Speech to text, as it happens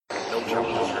No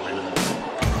challenges remaining.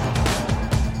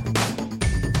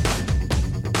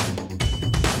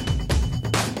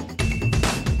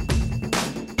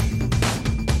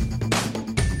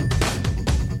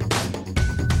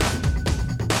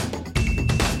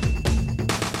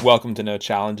 Welcome to No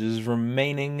Challenges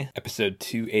Remaining, episode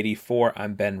 284.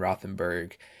 I'm Ben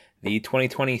Rothenberg. The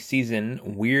 2020 season,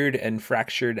 weird and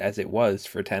fractured as it was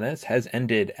for tennis, has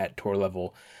ended at tour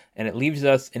level, and it leaves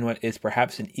us in what is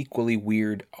perhaps an equally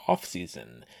weird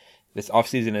off-season. This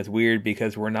off-season is weird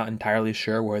because we're not entirely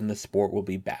sure when the sport will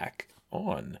be back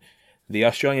on. The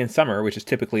Australian summer, which is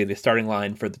typically the starting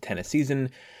line for the tennis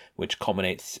season, which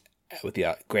culminates with the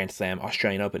Grand Slam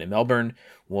Australian Open in Melbourne,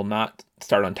 will not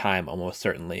start on time almost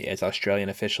certainly, as Australian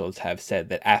officials have said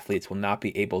that athletes will not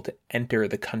be able to enter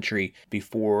the country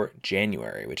before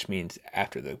January, which means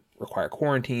after the required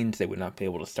quarantines, they would not be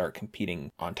able to start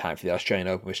competing on time for the Australian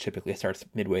Open, which typically starts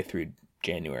midway through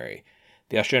January.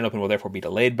 The Australian Open will therefore be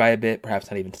delayed by a bit,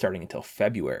 perhaps not even starting until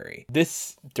February.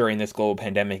 This, during this global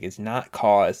pandemic, is not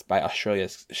caused by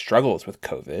Australia's struggles with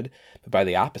COVID, but by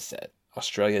the opposite.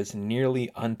 Australia's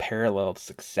nearly unparalleled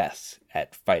success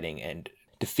at fighting and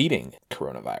defeating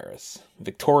coronavirus.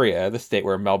 Victoria, the state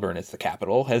where Melbourne is the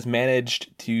capital, has managed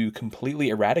to completely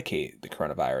eradicate the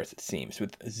coronavirus, it seems,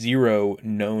 with 0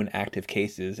 known active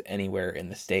cases anywhere in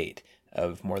the state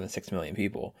of more than 6 million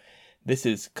people. This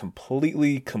is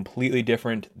completely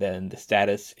different than the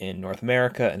status in North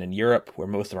America and in Europe, where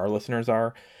most of our listeners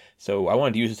are. So I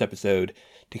wanted to use this episode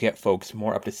to get folks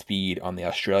more up to speed on the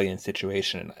Australian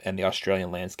situation and the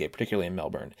Australian landscape, particularly in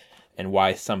Melbourne, and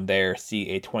why some there see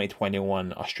a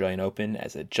 2021 Australian Open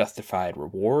as a justified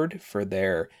reward for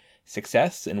their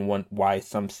success, and why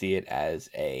some see it as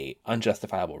a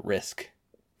unjustifiable risk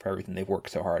for everything they've worked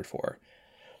so hard for.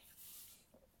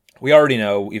 We already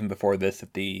know, even before this,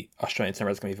 that the Australian summer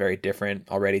is going to be very different.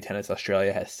 Already, Tennis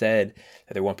Australia has said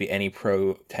that there won't be any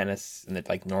pro tennis and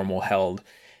that normal held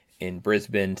in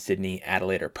Brisbane, Sydney,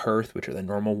 Adelaide, or Perth, which are the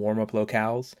normal warm-up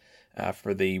locales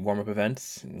for the warm-up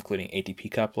events, including ATP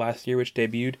Cup last year, which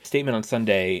debuted. Statement on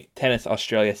Sunday, Tennis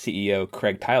Australia CEO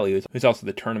Craig Tiley, who's also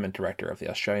the tournament director of the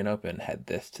Australian Open, had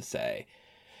this to say: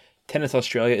 Tennis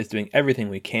Australia is doing everything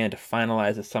we can to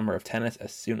finalize the summer of tennis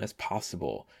as soon as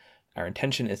possible. Our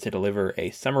intention is to deliver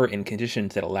a summer in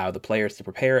conditions that allow the players to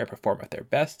prepare and perform at their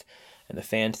best, and the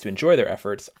fans to enjoy their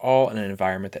efforts, all in an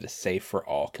environment that is safe for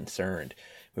all concerned.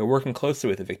 We're working closely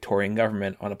with the Victorian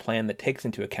government on a plan that takes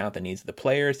into account the needs of the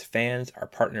players, fans, our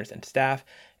partners, and staff,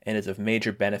 and is of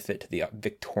major benefit to the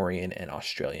Victorian and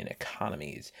Australian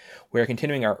economies. We are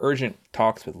continuing our urgent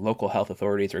talks with local health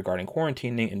authorities regarding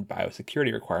quarantining and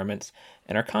biosecurity requirements,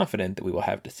 and are confident that we will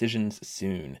have decisions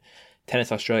soon.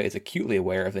 Tennis Australia is acutely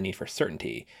aware of the need for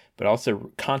certainty, but also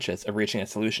conscious of reaching a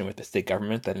solution with the state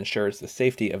government that ensures the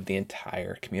safety of the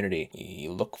entire community. We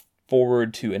look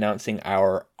forward to announcing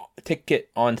our ticket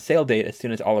on sale date as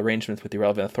soon as all arrangements with the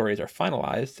relevant authorities are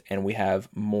finalized and we have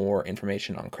more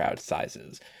information on crowd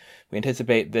sizes. We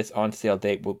anticipate this on sale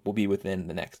date will be within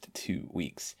the next 2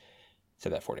 weeks.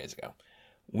 Said that 4 days ago.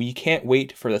 We can't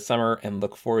wait for the summer and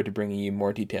look forward to bringing you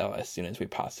more detail as soon as we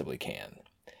possibly can.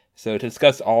 So to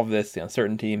discuss all of this, the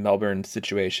uncertainty, Melbourne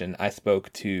situation, I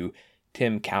spoke to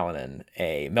Tim Callanan,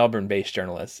 a Melbourne-based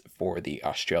journalist for the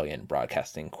Australian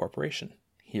Broadcasting Corporation.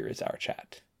 Here is our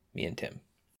chat, me and Tim.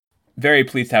 Very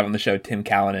pleased to have on the show Tim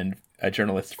Callanan, a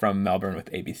journalist from Melbourne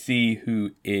with ABC,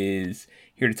 who is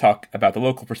here to talk about the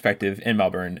local perspective in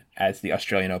Melbourne as the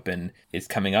Australian Open is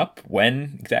coming up.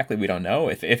 When exactly, we don't know.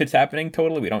 If it's happening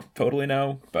totally, we don't totally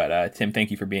know. But Tim,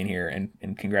 thank you for being here,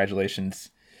 and congratulations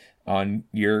on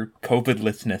your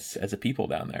COVID-lessness as a people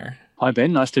down there. Hi,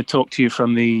 Ben. Nice to talk to you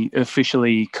from the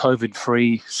officially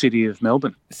COVID-free city of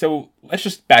Melbourne. So let's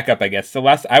just back up, I guess.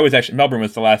 Melbourne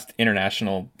was the last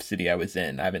international city I was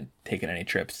in. I haven't taken any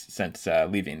trips since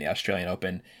leaving the Australian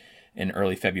Open in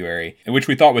early February, which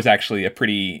we thought was actually a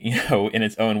pretty, in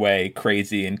its own way,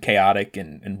 crazy and chaotic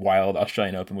and wild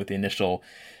Australian Open with the initial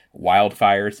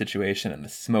wildfire situation and the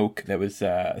smoke that was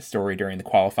a story during the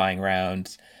qualifying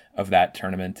rounds of that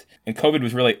tournament. And COVID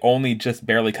was really only just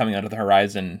barely coming onto the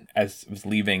horizon as it was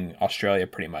leaving Australia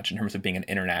pretty much in terms of being an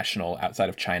international outside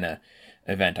of China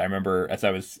event. I remember as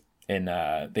I was in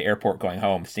the airport going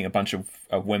home, seeing a bunch of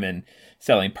women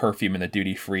selling perfume in the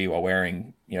duty free while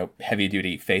wearing, heavy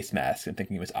duty face masks, and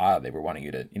thinking it was odd. They were wanting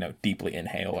you to, deeply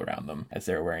inhale around them as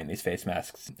they were wearing these face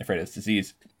masks, afraid of this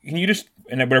disease. Can you just,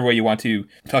 in whatever way you want to,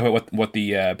 talk about what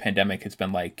the pandemic has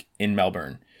been like in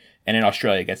Melbourne and in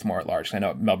Australia gets more at large? I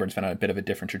know Melbourne's been on a bit of a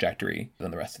different trajectory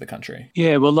than the rest of the country.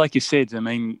 Yeah, well, like you said, I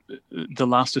mean, the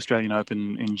last Australian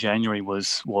Open in January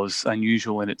was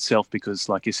unusual in itself because,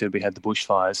 like you said, we had the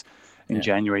bushfires. in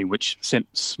January, which sent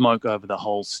smoke over the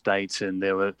whole state. And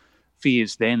there were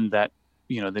fears then that,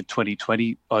 the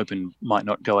 2020 Open might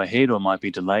not go ahead or might be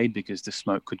delayed because the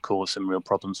smoke could cause some real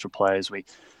problems for players. We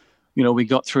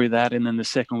got through that. And then the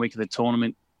second week of the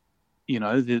tournament,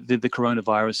 the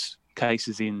coronavirus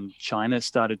cases in China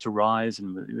started to rise,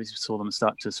 and we saw them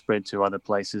start to spread to other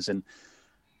places. And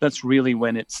that's really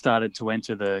when it started to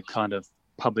enter the kind of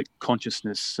public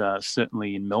consciousness,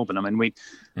 certainly in Melbourne. I mean,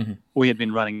 we had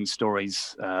been running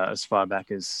stories as far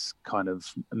back as kind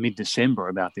of mid-December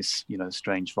about this,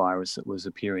 strange virus that was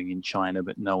appearing in China,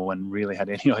 but no one really had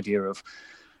any idea of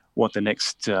what the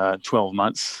next 12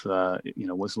 months,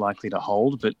 was likely to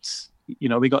hold. But,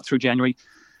 we got through January.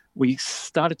 We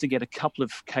started to get a couple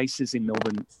of cases in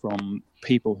Melbourne from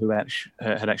people who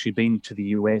had actually been to the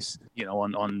US,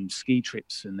 on ski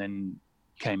trips, and then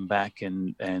came back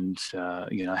and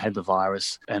had the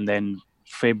virus. And then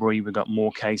February we got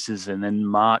more cases, and then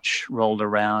March rolled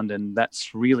around, and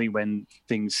that's really when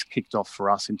things kicked off for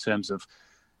us in terms of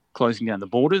closing down the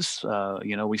borders.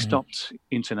 We stopped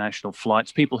international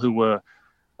flights. People who were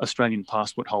Australian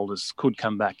passport holders could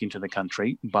come back into the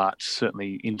country, but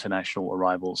certainly international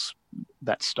arrivals,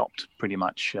 that stopped pretty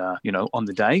much, on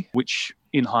the day, which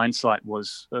in hindsight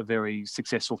was a very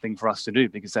successful thing for us to do,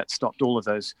 because that stopped all of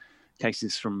those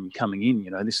cases from coming in.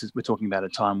 We're talking about a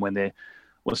time when there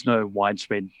was no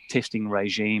widespread testing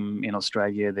regime in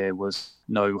Australia. There was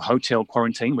no hotel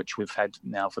quarantine, which we've had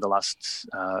now for the last,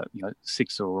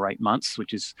 6 or 8 months,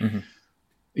 which is,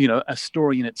 a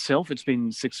story in itself. It's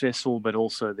been successful, but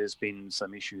also there's been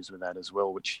some issues with that as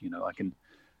well, which, I can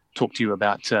talk to you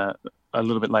about a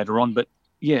little bit later on. But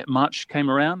yeah, March came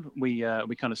around. We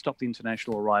kind of stopped the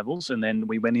international arrivals, and then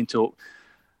we went into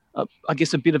I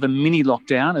guess a bit of a mini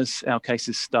lockdown as our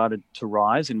cases started to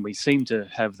rise, and we seemed to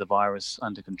have the virus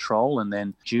under control. And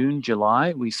then June,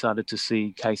 July, we started to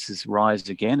see cases rise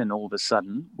again, and all of a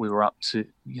sudden we were up to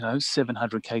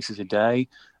 700 cases a day.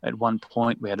 At one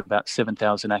point we had about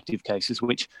 7,000 active cases,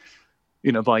 which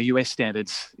by US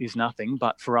standards is nothing,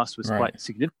 but for us was quite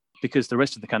significant, because the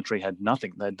rest of the country had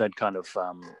nothing. They'd kind of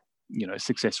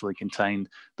successfully contained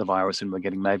the virus, and we're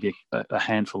getting maybe a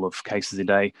handful of cases a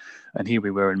day. And here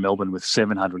we were in Melbourne with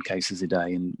 700 cases a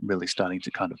day, and really starting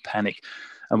to kind of panic.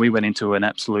 And we went into an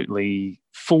absolutely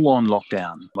full-on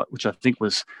lockdown, which I think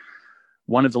was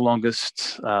one of the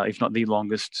longest, if not the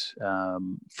longest,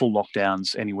 full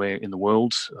lockdowns anywhere in the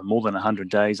world. More than 100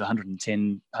 days,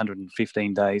 110,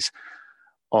 115 days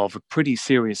of a pretty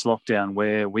serious lockdown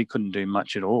where we couldn't do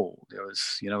much at all. There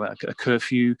was, a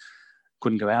curfew.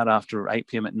 Couldn't go out after 8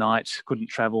 p.m. at night, couldn't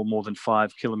travel more than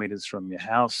 5 kilometres from your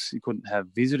house. You couldn't have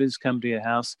visitors come to your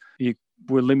house. You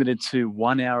were limited to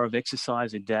 1 hour of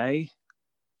exercise a day.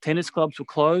 Tennis clubs were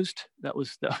closed. That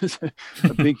was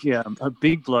a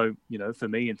big blow, for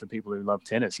me and for people who love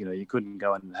tennis. You couldn't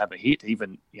go and have a hit,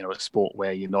 even, a sport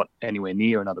where you're not anywhere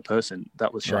near another person.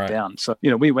 That was shut down. So,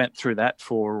 we went through that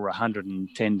for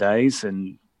 110 days,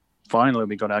 and finally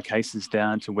we got our cases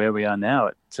down to where we are now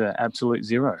at absolute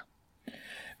zero.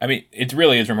 I mean, it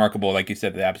really is remarkable, like you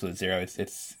said, the absolute zero.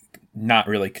 It's not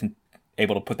really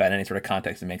able to put that in any sort of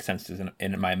context that makes sense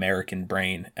in my American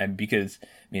brain. And because,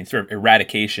 sort of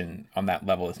eradication on that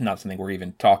level is not something we're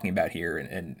even talking about here.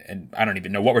 And I don't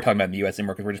even know what we're talking about in the U.S.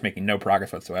 anymore, because we're just making no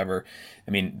progress whatsoever.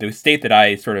 The state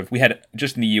that we had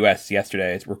just in the U.S.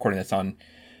 yesterday, it's recording this on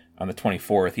the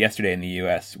 24th. Yesterday in the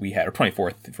U.S. we had, or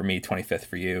 24th for me, 25th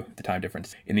for you, the time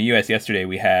difference. In the U.S. yesterday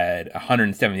we had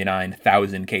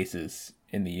 179,000 cases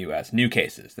in the U.S. New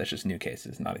cases. That's just new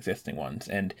cases, not existing ones.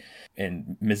 And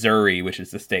in Missouri, which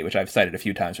is the state which I've cited a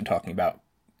few times when talking about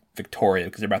Victoria,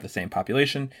 because they're about the same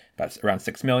population, about around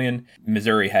 6 million.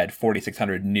 Missouri had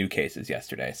 4,600 new cases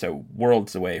yesterday, so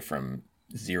worlds away from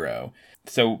zero.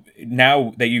 So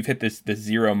now that you've hit this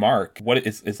zero mark, what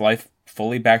is life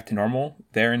fully back to normal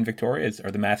there in Victoria?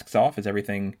 Are the masks off? Is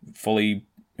everything fully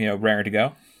raring to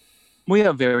go? We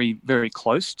are very, very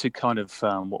close to kind of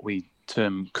what we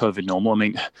term COVID normal. I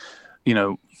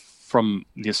mean, from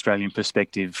the Australian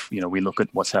perspective, we look at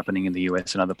what's happening in the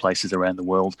US and other places around the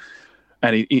world,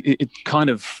 and it kind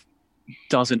of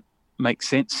doesn't make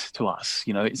sense to us.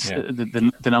 It's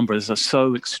the numbers are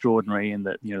so extraordinary, and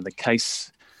that the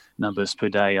case numbers per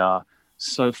day are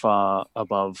so far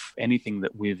above anything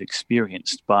that we've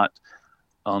experienced. But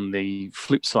on the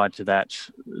flip side to that,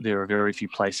 there are very few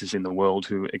places in the world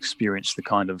who experience the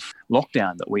kind of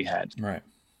lockdown that we had. Right.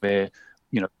 Where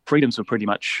freedoms were pretty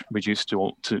much reduced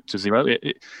to zero.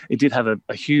 It did have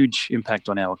a huge impact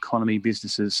on our economy.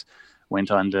 Businesses went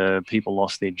under, people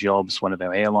lost their jobs. One of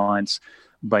our airlines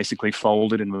basically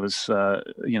folded and was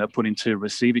put into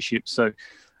receivership. So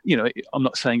I'm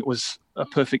not saying it was a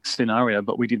perfect scenario,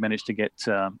 but we did manage to get,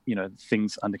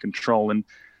 things under control. And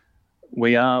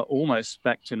we are almost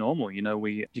back to normal.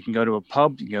 You can go to a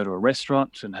pub, you can go to a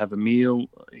restaurant and have a meal.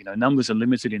 Numbers are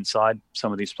limited inside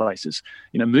some of these places.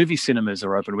 Movie cinemas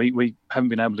are open. We haven't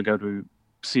been able to go to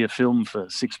see a film for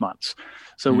 6 months.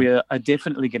 So we are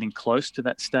definitely getting close to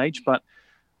that stage. But,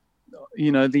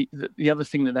 the other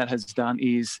thing that has done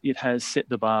is it has set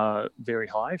the bar very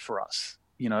high for us.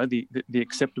 The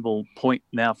acceptable point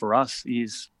now for us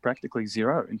is practically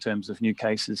zero in terms of new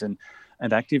cases and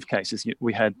active cases.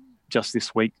 We had just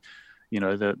this week,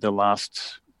 the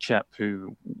last chap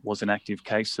who was an active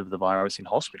case of the virus in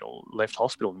hospital left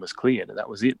hospital and was cleared. That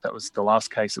was it. That was the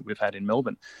last case that we've had in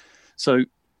Melbourne. So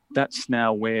that's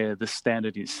now where the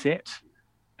standard is set.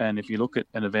 And if you look at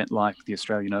an event like the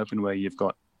Australian Open, where you've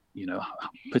got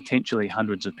potentially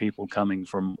hundreds of people coming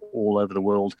from all over the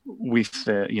world with,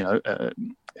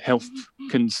 health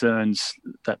concerns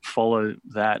that follow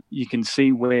that, you can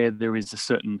see where there is a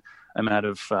certain amount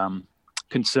of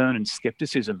concern and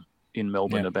skepticism in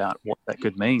Melbourne about what that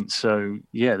could mean. So,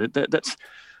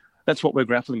 that's what we're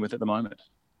grappling with at the moment.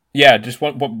 Yeah, just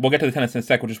one. We'll get to the tennis in a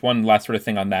sec. Just one last sort of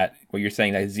thing on that. What you're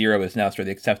saying that zero is now sort of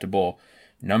the acceptable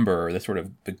number, or the sort of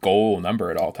the goal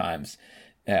number at all times.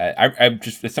 I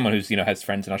just, as someone who's has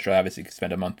friends in Australia, obviously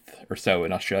spend a month or so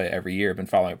in Australia every year, been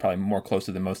following it probably more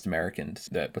closely than most Americans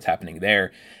what's happening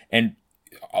there, and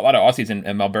a lot of Aussies and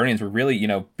Melburnians were really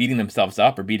beating themselves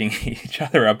up or beating each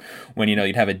other up when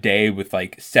you'd have a day with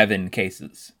like 7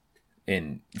 cases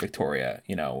in Victoria,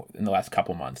 in the last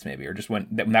couple months maybe, or just when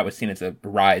that was seen as a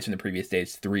rise from the previous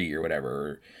day's 3 or whatever,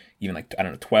 or even like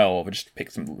 12, or just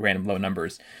pick some random low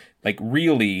numbers, like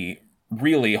really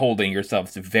holding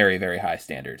yourselves to very, very high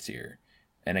standards here.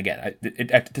 And again,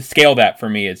 to scale that for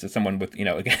me as someone with,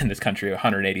 again, this country,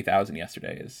 180,000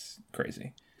 yesterday is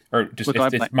crazy, or just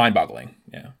it's mind-boggling.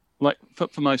 Yeah. Like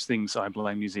for most things, I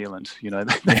blame New Zealand.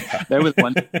 They were the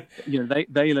one.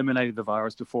 They eliminated the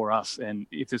virus before us. And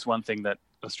if there's one thing that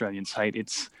Australians hate,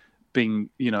 it's being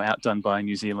outdone by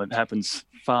New Zealand. It happens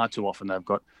far too often. They've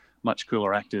got much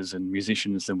cooler actors and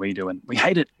musicians than we do, and we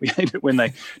hate it. We hate it when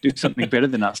they do something better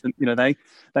than us. And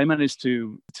they managed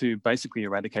to basically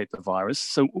eradicate the virus.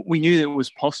 So we knew that it was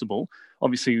possible.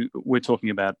 Obviously, we're talking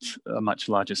about a much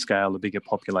larger scale, a bigger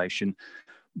population.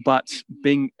 But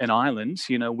being an island,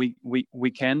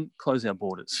 we can close our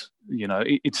borders.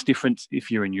 It's different if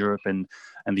you're in Europe and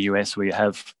the US, where you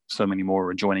have so many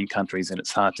more adjoining countries, and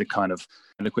it's hard to kind of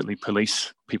adequately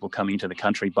police people coming into the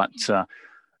country. But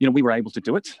we were able to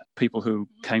do it. People who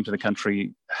came to the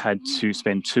country had to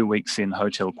spend 2 weeks in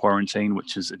hotel quarantine,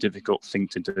 which is a difficult thing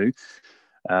to do.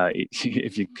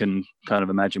 If you can kind of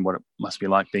imagine what it must be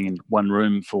like being in one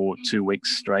room for 2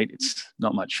 weeks straight, it's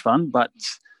not much fun. But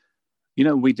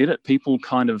we did it. People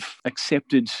kind of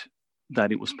accepted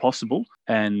that it was possible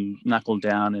and knuckled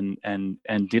down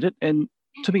and did it. And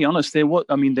to be honest, there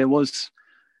was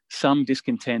some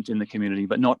discontent in the community,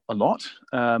 but not a lot.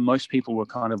 Most people were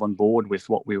kind of on board with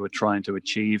what we were trying to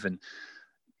achieve. And,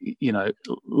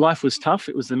 life was tough.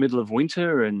 It was the middle of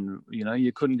winter, and,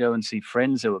 you couldn't go and see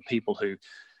friends. There were people who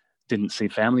didn't see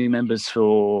family members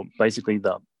for basically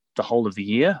the whole of the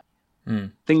year.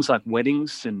 Things like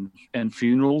weddings and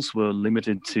funerals were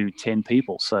limited to 10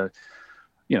 people. So,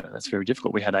 that's very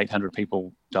difficult. We had 800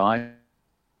 people die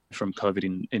from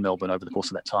COVID in Melbourne over the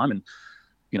course of that time. And,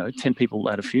 10 people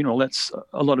at a funeral, that's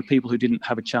a lot of people who didn't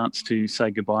have a chance to say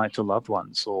goodbye to loved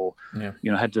ones, or,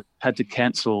 had to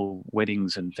cancel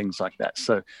weddings and things like that.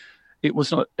 So it was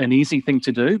not an easy thing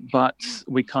to do, but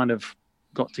we kind of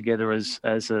got together as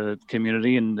a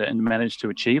community and managed to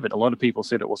achieve it. A lot of people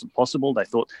said it wasn't possible. They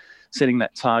thought setting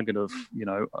that target of,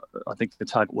 I think the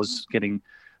target was getting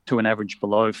to an average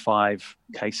below 5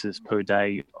 cases per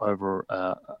day over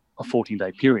a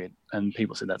 14-day period, and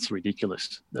people said that's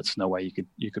ridiculous. That's no way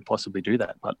you could possibly do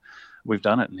that. But we've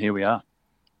done it, and here we are.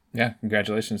 Yeah,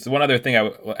 congratulations. So one other thing I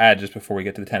will add just before we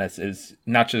get to the tennis is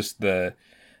not just the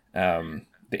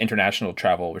international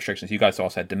travel restrictions. You guys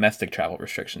also had domestic travel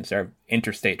restrictions. Their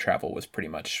interstate travel was pretty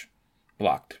much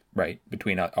blocked, right,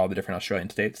 between all the different Australian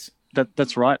states.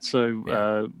 That's right. So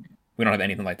we don't have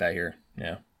anything like that here.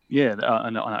 Yeah. Yeah,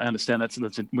 and I understand that's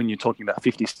when you're talking about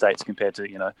 50 states compared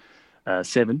to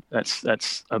 7.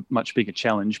 That's a much bigger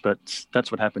challenge. But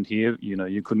that's what happened here.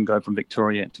 You couldn't go from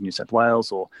Victoria to New South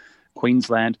Wales or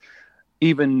Queensland.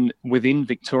 Even within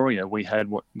Victoria, we had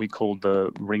what we called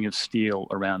the Ring of Steel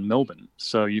around Melbourne.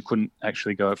 So you couldn't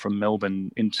actually go from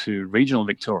Melbourne into regional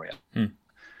Victoria.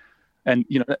 And,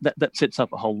 that sets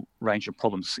up a whole range of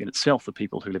problems in itself for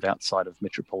people who live outside of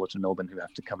metropolitan Melbourne who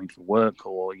have to come into work,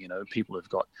 or, people who've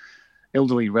got,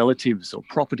 elderly relatives or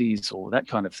properties or that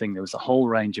kind of thing. There was a whole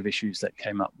range of issues that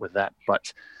came up with that.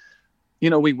 But,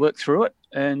 we worked through it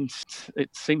and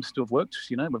it seems to have worked.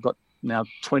 We've got now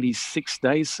 26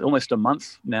 days, almost a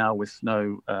month now with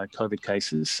no COVID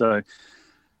cases. So,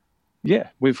 yeah,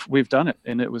 we've done it.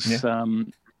 And it was,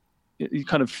 you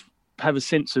kind of have a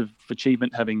sense of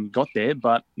achievement having got there,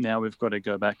 but now we've got to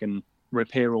go back and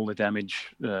repair all the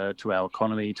damage to our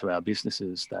economy, to our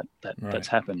businesses that's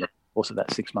happened also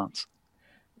that 6 months.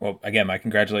 Well, again, my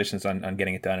congratulations on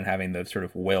getting it done and having the sort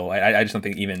of will. I just don't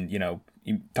think even,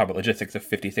 you talk about logistics of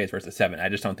 50 states versus 7. I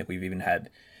just don't think we've even had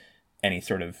any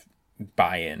sort of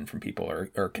buy-in from people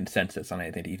or consensus on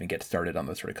anything to even get started on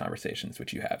those sort of conversations,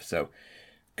 which you have. So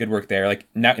good work there. Like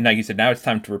now you said, now it's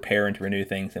time to repair and to renew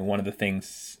things. And one of the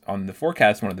things on the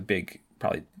forecast, one of the big,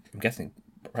 probably, I'm guessing,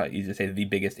 probably easy to say the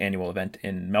biggest annual event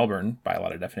in Melbourne by a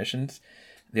lot of definitions,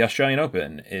 the Australian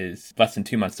Open is less than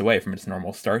 2 months away from its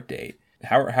normal start date.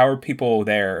 How are people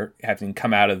there, having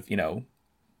come out of,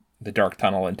 the dark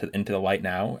tunnel into the light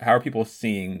now? How are people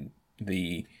seeing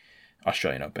the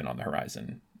Australian Open on the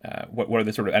horizon? What are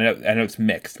the sort of, I know it's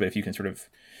mixed, but if you can sort of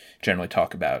generally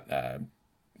talk about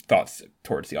thoughts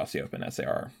towards the Aussie Open as they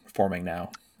are forming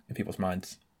now in people's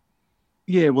minds.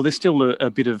 Yeah, well, there's still a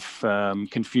bit of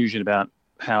confusion about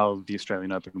how the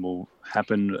Australian Open will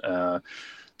happen.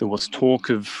 There was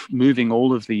talk of moving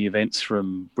all of the events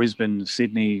from Brisbane,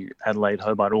 Sydney, Adelaide,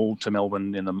 Hobart, all to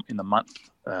Melbourne in the month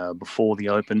before the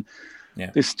Open.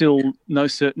 Yeah. There's still no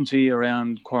certainty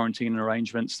around quarantine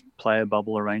arrangements, player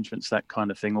bubble arrangements, that kind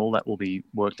of thing. All that will be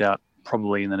worked out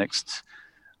probably in the next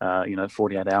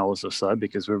 48 hours or so,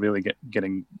 because we're really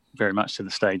getting very much to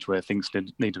the stage where things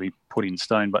need to be put in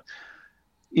stone. But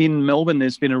in Melbourne,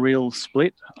 there's been a real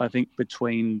split, I think,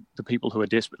 between the people who are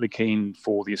desperately keen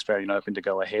for the Australian Open to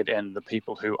go ahead and the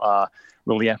people who are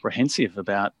really apprehensive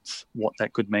about what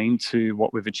that could mean to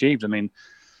what we've achieved. I mean,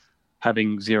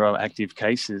 having 0 active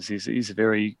cases is a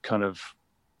very kind of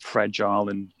fragile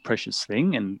and precious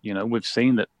thing. And, we've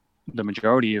seen that the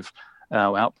majority of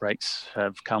our outbreaks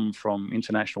have come from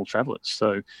international travellers.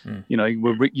 So,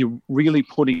 you're really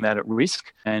putting that at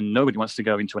risk, and nobody wants to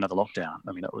go into another lockdown.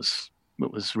 I mean, it was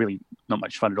really not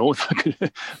much fun at all, if I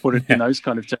could put it in those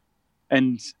kind of terms.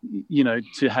 And,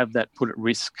 to have that put at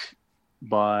risk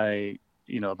by,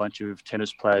 a bunch of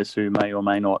tennis players who may or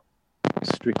may not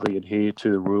strictly adhere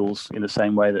to the rules in the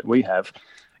same way that we have,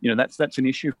 that's an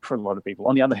issue for a lot of people.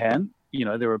 On the other hand,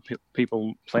 there are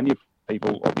plenty of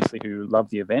people, obviously, who love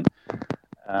the event,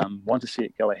 want to see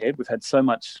it go ahead. We've had so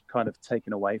much kind of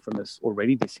taken away from us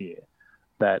already this year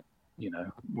that,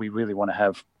 we really want to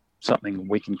have something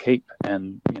we can keep.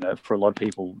 And, for a lot of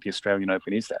people, the Australian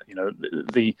Open is that.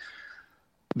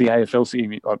 The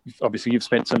AFL, obviously you've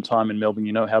spent some time in Melbourne,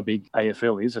 you know how big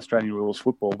AFL is, Australian Rules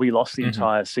Football. We lost the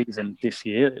entire season this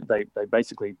year. They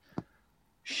basically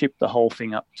shipped the whole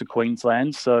thing up to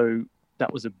Queensland. So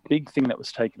that was a big thing that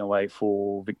was taken away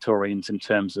for Victorians in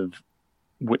terms of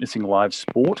witnessing live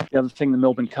sport. The other thing, the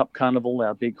Melbourne Cup Carnival,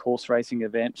 our big horse racing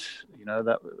event,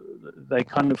 that they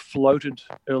kind of floated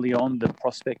early on the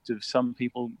prospect of some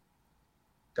people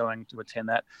going to attend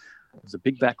that. There was a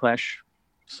big backlash.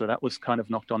 So that was kind of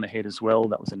knocked on the head as well.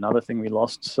 That was another thing we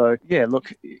lost. So, yeah,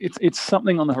 look, it's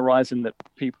something on the horizon that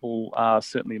people are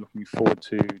certainly looking forward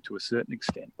to a certain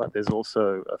extent. But there's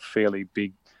also a fairly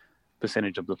big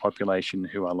percentage of the population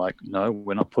who are like, no,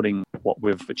 we're not putting what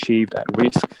we've achieved at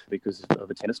risk because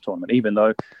of a tennis tournament, even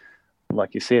though,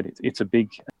 like you said, it's a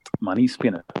big money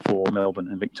spinner for Melbourne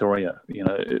and Victoria.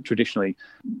 Traditionally,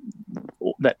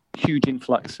 that huge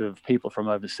influx of people from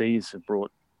overseas have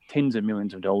brought tens of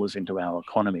millions of dollars into our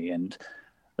economy, and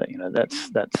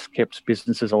that's kept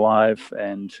businesses alive,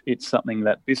 and it's something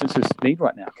that businesses need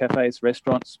right now. Cafes,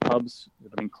 restaurants, pubs that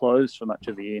have been closed for much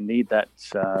of the year need that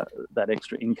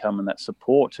extra income and that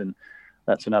support, and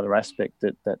that's another aspect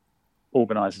that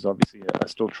organisers obviously are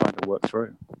still trying to work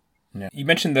through. Yeah. You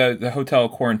mentioned the hotel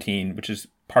quarantine, which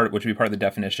would be part of the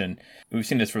definition. We've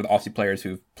seen this for the Aussie players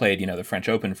who've played, the French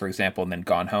Open, for example, and then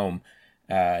gone home.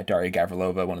 Daria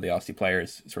Gavrilova, one of the Aussie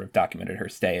players, sort of documented her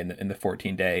stay in the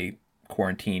 14-day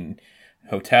quarantine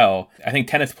hotel. I think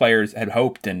tennis players had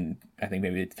hoped, and I think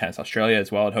maybe Tennis Australia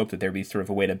as well had hoped that there'd be sort of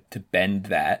a way to bend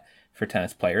that for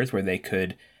tennis players, where they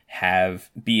could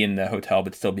be in the hotel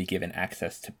but still be given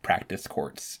access to practice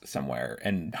courts somewhere.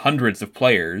 And hundreds of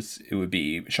players who would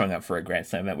be showing up for a Grand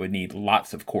Slam event would need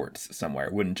lots of courts somewhere.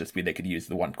 It wouldn't just be they could use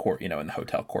the one court, in the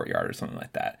hotel courtyard or something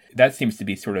like that. That seems to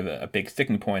be sort of a big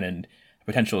sticking point and a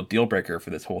potential deal breaker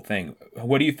for this whole thing.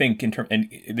 What do you think and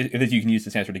if you can use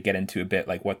this answer to get into a bit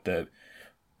like what the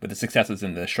with the successes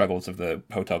and the struggles of the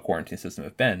hotel quarantine system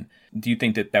have been, do you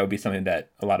think that that would be something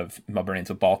that a lot of Melbournians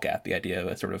would balk at, the idea of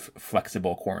a sort of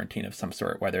flexible quarantine of some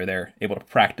sort, whether they're able to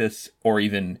practice or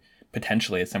even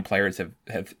potentially, as some players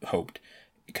have hoped,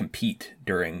 compete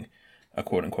during a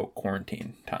quote-unquote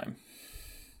quarantine time?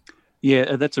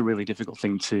 Yeah, that's a really difficult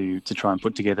thing to try and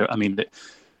put together. I mean,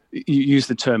 you use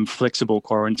the term flexible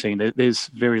quarantine. There's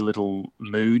very little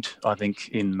mood, I think,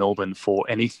 in Melbourne for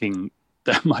anything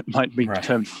that might be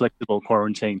termed flexible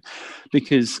quarantine,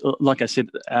 because, like I said,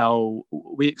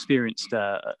 we experienced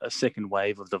a second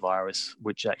wave of the virus,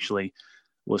 which actually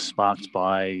was sparked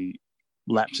by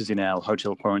lapses in our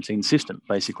hotel quarantine system.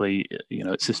 Basically,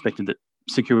 it's suspected that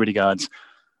security guards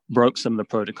broke some of the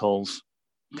protocols,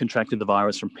 contracted the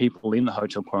virus from people in the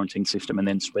hotel quarantine system, and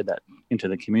then spread that into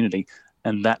the community.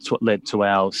 And that's what led to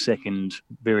our second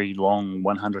very long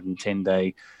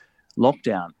 110-day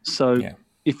lockdown. So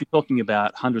if you're talking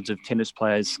about hundreds of tennis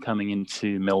players coming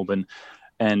into Melbourne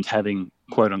and having,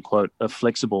 quote unquote, a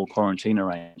flexible quarantine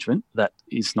arrangement, that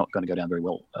is not going to go down very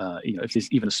well. If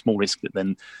there's even a small risk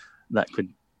that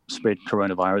could spread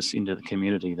coronavirus into the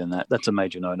community, then that's a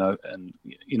major no-no. And,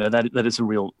 that is a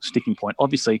real sticking point.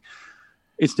 Obviously,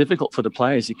 it's difficult for the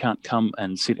players. You can't come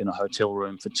and sit in a hotel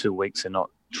room for 2 weeks and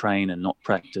not train and not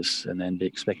practice and then be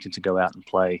expected to go out and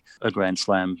play a Grand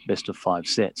Slam best of 5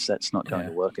 sets. That's not going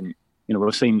to work. And,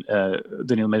 we've seen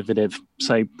Daniil Medvedev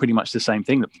say pretty much the same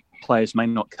thing, that players may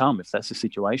not come if that's the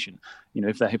situation.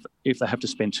 If they have to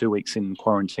spend 2 weeks in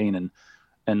quarantine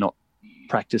and not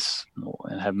practice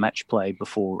and have match play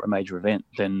before a major event,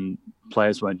 then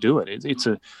players won't do it.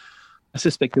 I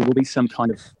suspect there will be some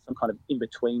kind of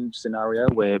in-between scenario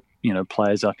where,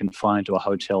 players are confined to a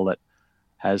hotel that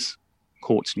has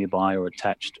courts nearby or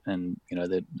attached, and,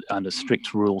 they're under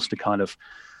strict rules to kind of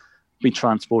be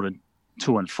transported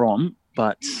to and from.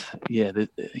 But,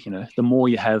 the more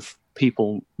you have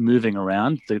people moving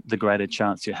around, the greater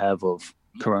chance you have of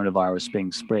coronavirus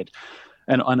being spread.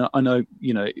 And I know,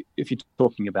 if you're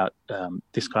talking about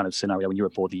this kind of scenario in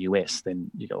Europe or the US,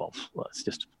 then you go, well, it's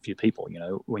just a few people.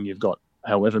 When you've got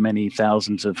however many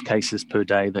thousands of cases per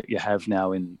day that you have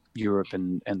now in Europe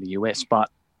and the US. But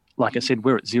like I said,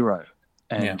 we're at zero.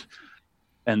 And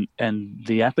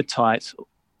the appetite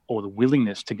or the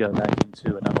willingness to go back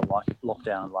into another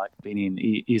lockdown like being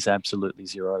in is absolutely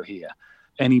zero here.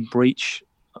 Any breach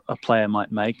a player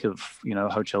might make of,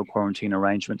 hotel quarantine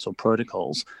arrangements or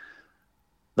protocols,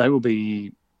 they will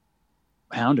be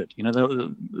hounded.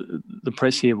 The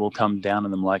press here will come down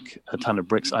on them like a ton of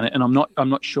bricks. And I'm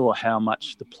not sure how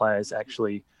much the players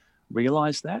actually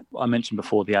realise that. I mentioned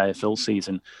before the AFL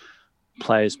season,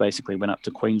 players basically went up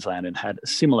to Queensland and had a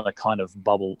similar kind of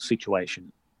bubble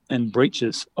situation. And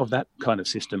breaches of that kind of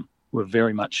system were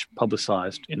very much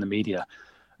publicised in the media,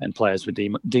 and players were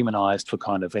demonised for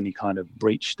kind of any kind of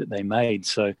breach that they made.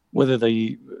 So whether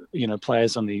the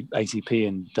players on the ATP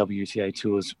and WTA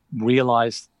tours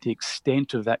realise the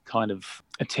extent of that kind of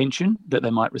attention that they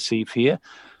might receive here,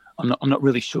 I'm not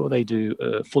really sure they do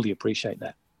fully appreciate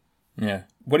that. Yeah.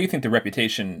 What do you think the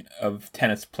reputation of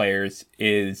tennis players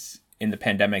is in the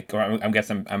pandemic? Or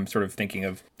I'm sort of thinking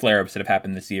of flare-ups that have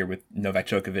happened this year with Novak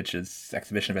Djokovic's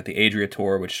exhibition at the Adria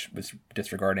Tour, which was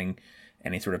disregarding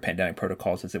any sort of pandemic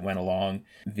protocols as it went along.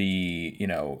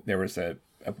 There was a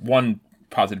one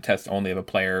positive test only of a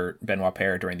player, Benoit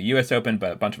Paire, during the U.S. Open,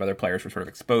 but a bunch of other players were sort of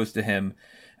exposed to him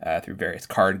through various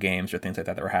card games or things like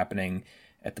that were happening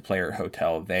at the player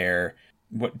hotel there.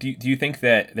 What do you think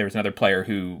that there was another player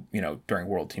who, during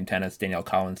World Team Tennis, Danielle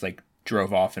Collins,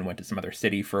 drove off and went to some other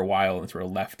city for a while and sort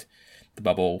of left the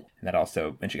bubble,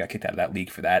 and she got kicked out of that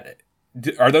league for that.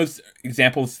 Are those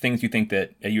examples things you think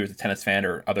that you as a tennis fan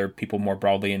or other people more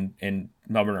broadly in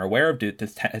Melbourne are aware of?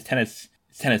 Does tennis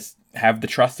have the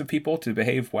trust of people to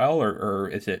behave well, or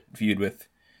is it viewed with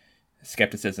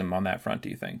skepticism on that front, do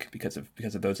you think, because of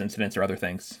those incidents or other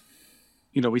things?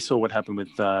 We saw what happened with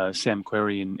Sam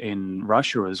Querrey in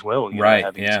Russia as well. Right,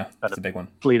 that's a big one.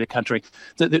 Flee the country.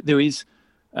 So there is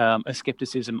a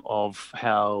skepticism of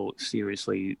how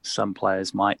seriously some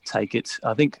players might take it.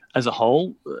 I think as a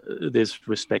whole, there's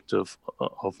respect of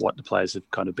what the players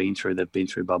have kind of been through. They've been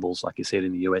through bubbles, like you said,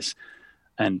 in the US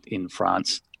and in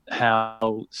France.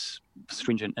 How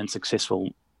stringent and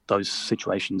successful those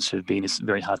situations have been is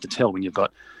very hard to tell when you've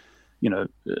got,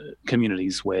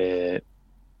 communities where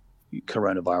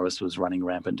coronavirus was running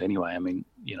rampant anyway. I mean,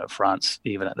 France,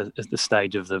 even at the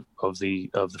stage of the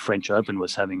French Open,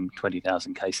 was having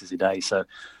 20,000 cases a day. So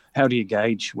how do you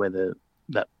gauge whether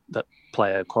that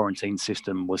player quarantine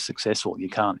system was successful? You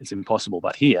can't. It's impossible.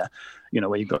 But here,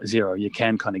 where you've got zero, you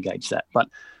can kind of gauge that. But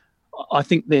I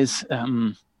think there's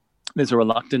there's a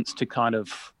reluctance to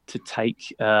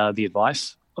take the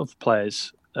advice of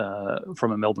players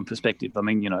from a Melbourne perspective. I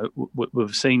mean,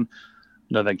 we've seen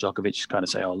Novak Djokovic kind of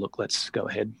say, "Oh, look, let's go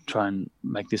ahead, try and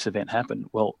make this event happen."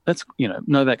 Well, that's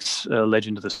Novak's a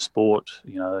legend of the sport.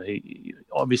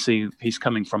 Obviously he's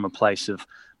coming from a place of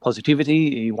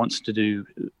positivity. He wants to do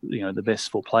the best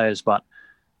for players, but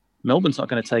Melbourne's not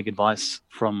going to take advice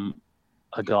from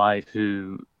a guy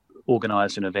who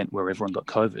organised an event where everyone got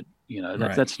COVID.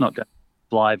 That's not going to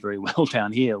fly very well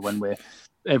down here when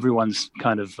everyone's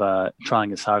kind of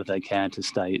trying as hard as they can to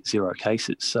stay at 0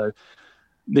 cases. So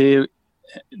there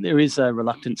is a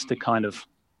reluctance to kind of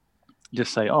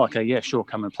just say, "Oh, okay, yeah, sure,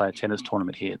 come and play a tennis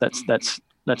tournament here." That's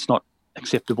not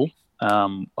acceptable,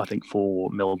 I think, for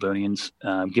Melburnians,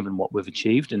 given what we've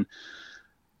achieved. And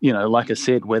like I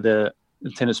said, whether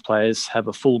the tennis players have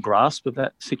a full grasp of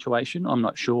that situation, I'm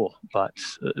not sure, but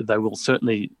they will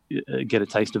certainly get a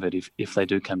taste of it if they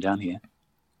do come down here.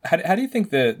 How do you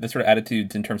think the sort of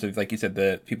attitudes in terms of, like you said,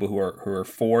 the people who are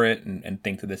for it and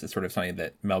think that this is sort of something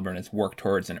that Melbourne has worked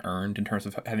towards and earned in terms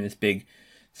of having this big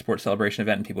sports celebration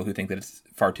event, and people who think that it's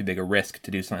far too big a risk to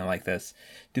do something like this?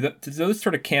 Do those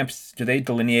sort of camps, do they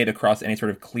delineate across any sort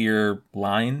of clear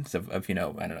lines of I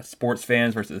don't know, sports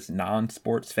fans versus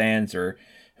non-sports fans, or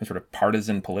some sort of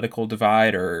partisan political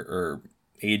divide, or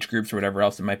age groups, or whatever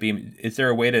else it might be? Is there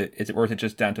a way to, or is it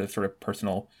just down to sort of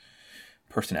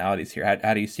personalities here?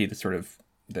 How do you see the sort of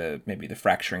maybe the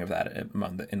fracturing of that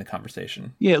in the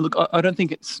conversation? Yeah, look, I don't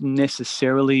think it's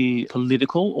necessarily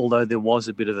political, although there was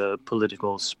a bit of a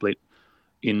political split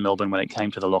in Melbourne when it came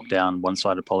to the lockdown.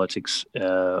 One-sided politics,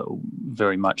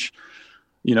 very much,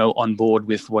 on board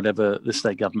with whatever the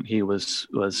state government here was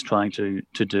trying to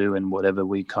do, and whatever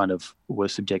we kind of were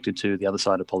subjected to. The other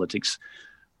side of politics,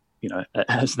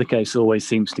 as the case always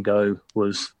seems to go,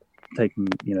 was taking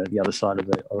the other side of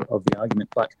the argument.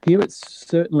 But here it's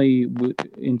certainly,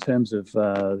 in terms of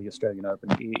the Australian Open,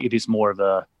 it is more of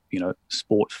a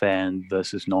sport fan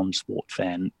versus non-sport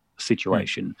fan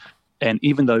situation. And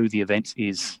even though the event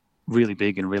is really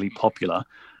big and really popular,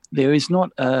 there is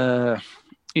not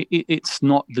it's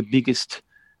not the biggest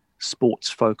sports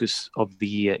focus of the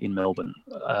year in Melbourne.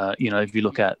 If you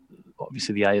look at,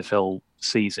 obviously, the AFL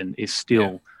season is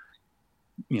still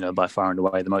by far and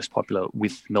away the most popular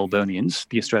with Melburnians.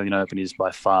 The Australian Open is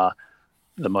by far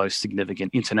the most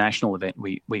significant international event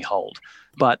we hold.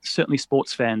 But certainly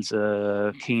sports fans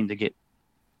are keen to get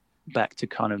back to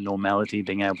kind of normality,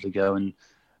 being able to go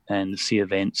and see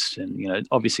events. And,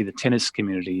 obviously the tennis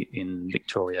community in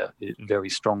Victoria very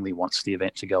strongly wants the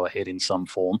event to go ahead in some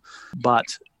form, but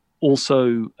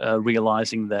also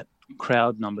realising that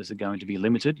crowd numbers are going to be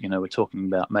limited. We're talking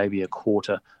about maybe a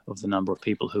quarter of the number of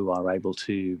people who are able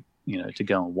to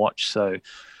go and watch. So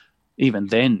even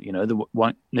then, there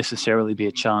won't necessarily be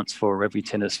a chance for every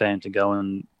tennis fan to go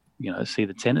and see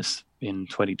the tennis in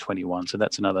 2021. So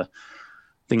that's another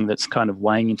thing that's kind of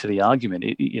weighing into the argument.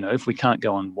 If we can't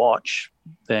go and watch,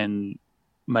 then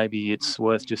maybe it's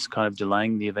worth just kind of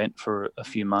delaying the event for a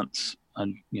few months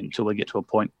until we get to a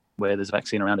point where there's a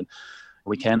vaccine around and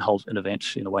we can hold an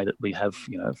event in a way that we have,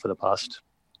 for the past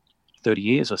 30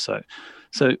 years or so.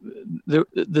 So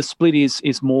the split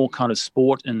is more kind of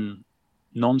sport and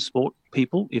non-sport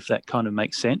people, if that kind of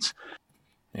makes sense.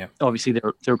 Yeah. Obviously,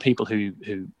 there are people who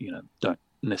don't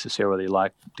necessarily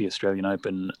like the Australian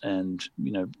Open and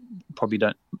probably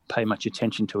don't pay much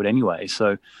attention to it anyway.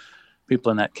 So people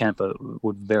in that camp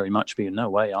would very much be, no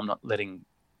way, I'm not letting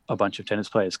a bunch of tennis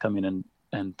players come in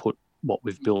and put what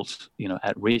we've built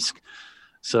at risk.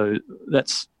 So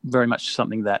that's very much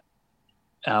something that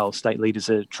our state leaders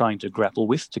are trying to grapple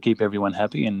with to keep everyone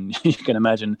happy. And you can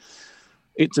imagine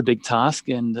it's a big task,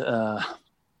 and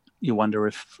you wonder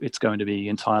if it's going to be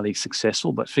entirely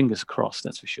successful, but fingers crossed,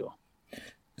 that's for sure.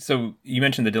 So you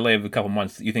mentioned the delay of a couple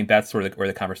months. You think that's sort of where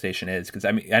the conversation is? Because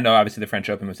I know obviously the French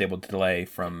Open was able to delay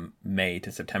from May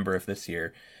to September of this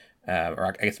year, or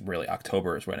I guess really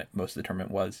October is when most of the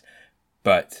tournament was.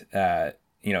 But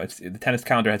it's the tennis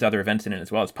calendar has other events in it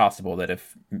as well. It's possible that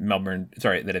if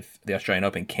the Australian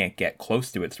Open can't get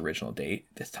close to its original date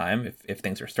this time, if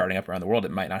things are starting up around the world, it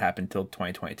might not happen until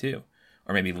 2022,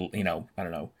 or maybe I don't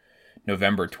know,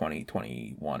 November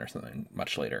 2021 or something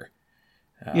much later.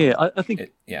 I think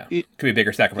it could be a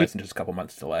bigger sacrifice than just a couple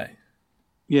months delay.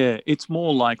 Yeah, it's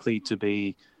more likely to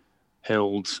be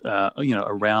held,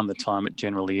 around the time it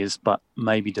generally is, but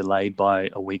maybe delayed by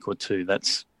a week or two.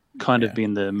 That's kind of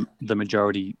been the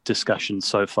majority discussion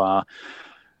so far.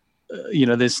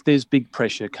 There's big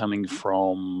pressure coming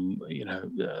from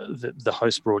the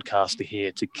host broadcaster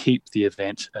here to keep the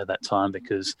event at that time,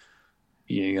 because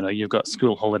you've got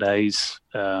school holidays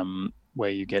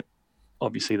where you get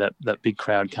obviously that big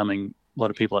crowd coming, a lot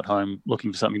of people at home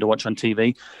looking for something to watch on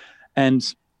TV.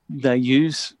 And they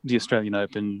use the Australian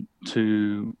Open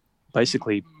to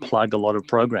basically plug a lot of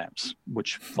programs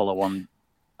which follow on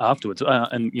afterwards.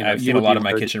 And I've seen a lot of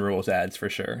my Kitchen Rules ads for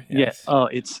sure. Yes. Yeah. Oh,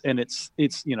 it's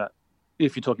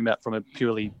if you're talking about from a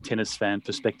purely tennis fan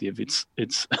perspective, it's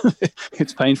it's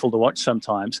painful to watch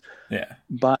sometimes. Yeah.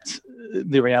 But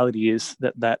the reality is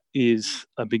that is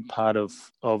a big part of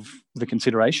the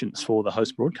considerations for the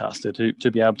host broadcaster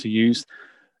to be able to use,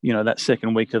 that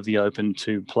second week of the Open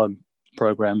to plug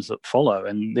programs that follow.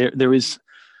 And there is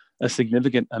a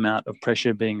significant amount of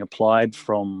pressure being applied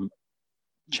from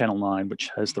Channel 9, which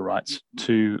has the rights,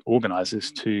 to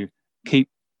organisers to keep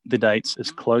the dates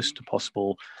as close to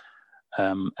possible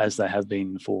as they have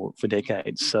been for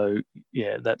decades. So,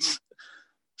 yeah, that's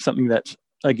something that,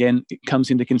 again, it comes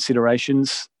into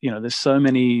considerations. There's so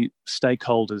many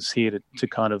stakeholders here to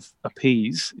kind of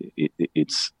appease.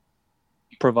 It's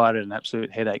provided an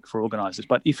absolute headache for organisers.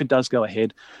 But if it does go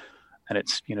ahead, and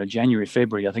it's January,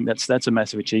 February, I think that's a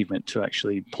massive achievement to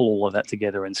actually pull all of that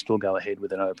together and still go ahead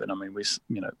with an Open. I mean,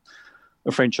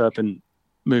 a French Open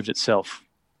moved itself.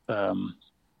 How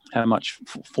much?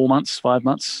 4 months, 5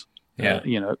 months. Yeah.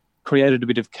 Created a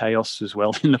bit of chaos as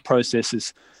well in the process,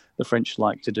 as the French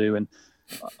like to do. And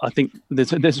I think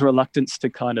there's a reluctance to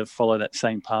kind of follow that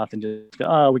same path and just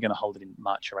go, we're going to hold it in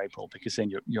March or April, because then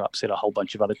you upset a whole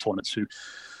bunch of other tournaments who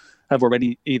have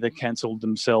already either cancelled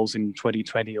themselves in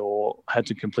 2020 or had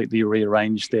to completely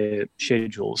rearrange their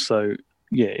schedules. So,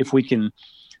 yeah, if we can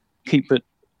keep it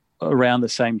around the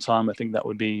same time, I think that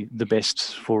would be the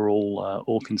best for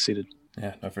all considered.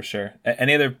 Yeah, no, for sure.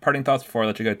 Any other parting thoughts before I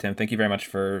let you go, Tim? Thank you very much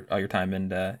for all your time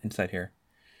and insight here.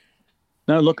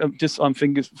 No, look, I'm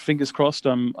fingers crossed.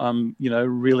 I'm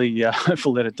really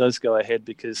hopeful that it does go ahead,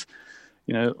 because,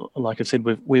 like I said,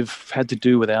 we've had to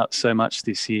do without so much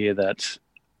this year that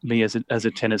me as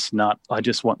a tennis nut, I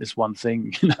just want this one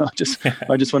thing. I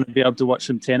just want to be able to watch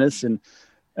some tennis and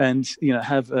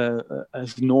have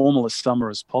as normal a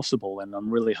summer as possible. And I'm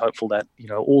really hopeful that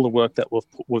all the work that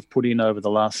we've put in over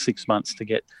the last 6 months to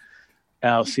get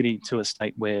our city to a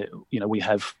state where we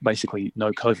have basically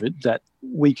no COVID, that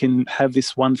we can have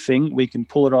this one thing, we can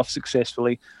pull it off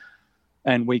successfully,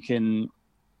 and we can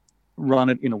run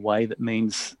it in a way that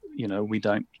means we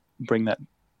don't bring that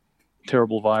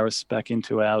terrible virus back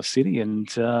into our city. And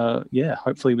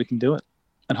hopefully we can do it.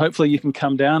 And hopefully you can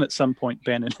come down at some point,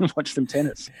 Ben, and watch some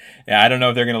tennis. Yeah, I don't know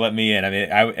if they're going to let me in. I mean,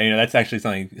 that's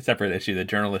actually a separate issue, the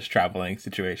journalist traveling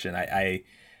situation. I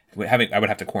would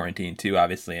have to quarantine too,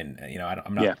 obviously, and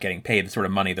I'm not getting paid the sort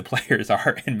of money the players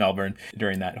are in Melbourne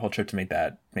during that whole trip to make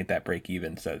that break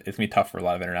even. So it's gonna be tough for a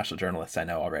lot of international journalists, I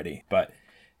know already. But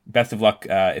best of luck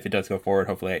if it does go forward,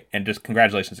 hopefully, and just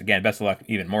congratulations again. Best of luck,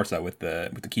 even more so with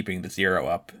the keeping the 0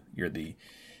 up. You're the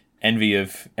envy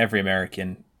of every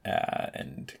American.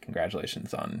 And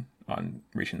congratulations on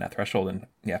reaching that threshold, and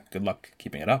good luck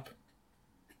keeping it up.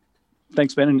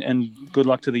 Thanks, Ben, and good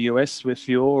luck to the US with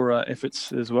your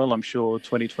efforts as well. I'm sure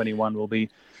 2021 will be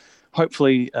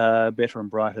hopefully better and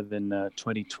brighter than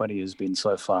 2020 has been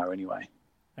so far anyway.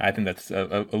 I think that's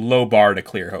a low bar to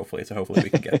clear, hopefully. So hopefully we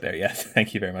can get there. Yes.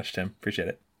 Thank you very much, Tim. Appreciate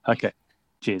it. Okay.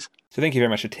 Cheers. So thank you very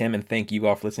much to Tim, and thank you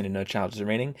all for listening to No Challenges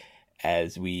Remaining.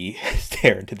 As we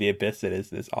stare into the abyss that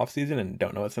is this offseason and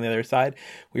don't know what's on the other side.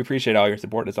 We appreciate all your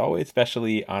support as always,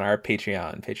 especially on our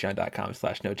Patreon,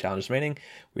 patreon.com/NoChallengesRemaining,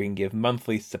 where you can give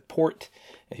monthly support.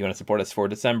 If you want to support us for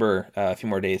December, a few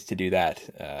more days to do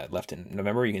that left in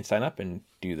November. You can sign up and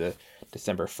do the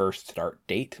December 1st start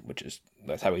date,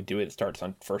 that's how we do it. It starts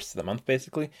on 1st of the month,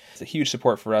 basically. It's a huge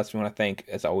support for us. We want to thank,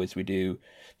 as always we do,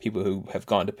 people who have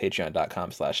gone to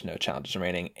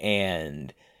patreon.com/NoChallengesRemaining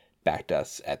and backed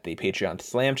us at the Patreon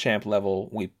Slam Champ level.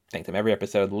 We thank them every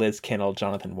episode. Liz Kinnell,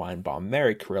 Jonathan Weinbaum,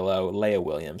 Mary Carrillo, Leah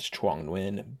Williams, Chuang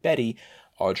Nguyen, Betty,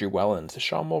 Audrey Wellens,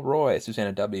 Sean Mulroy,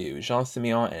 Susanna W., Jean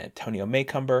Simeon, and Antonio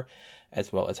Maycumber,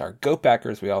 as well as our GOAT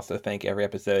backers. We also thank every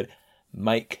episode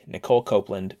Mike, Nicole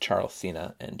Copeland, Charles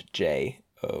Cena, and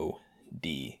J.O.D.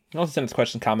 You can also send us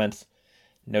questions, comments,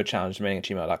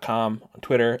 nochallengeremaining@gmail.com, on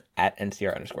Twitter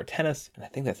 @NCR_tennis. And I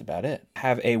think that's about it.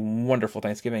 Have a wonderful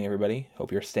Thanksgiving, everybody.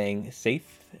 Hope you're staying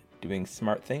safe, doing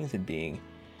smart things, and being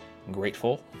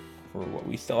grateful for what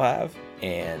we still have.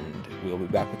 And we'll be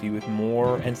back with you with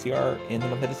more NCR in the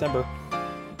month of December.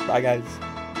 Bye,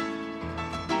 guys.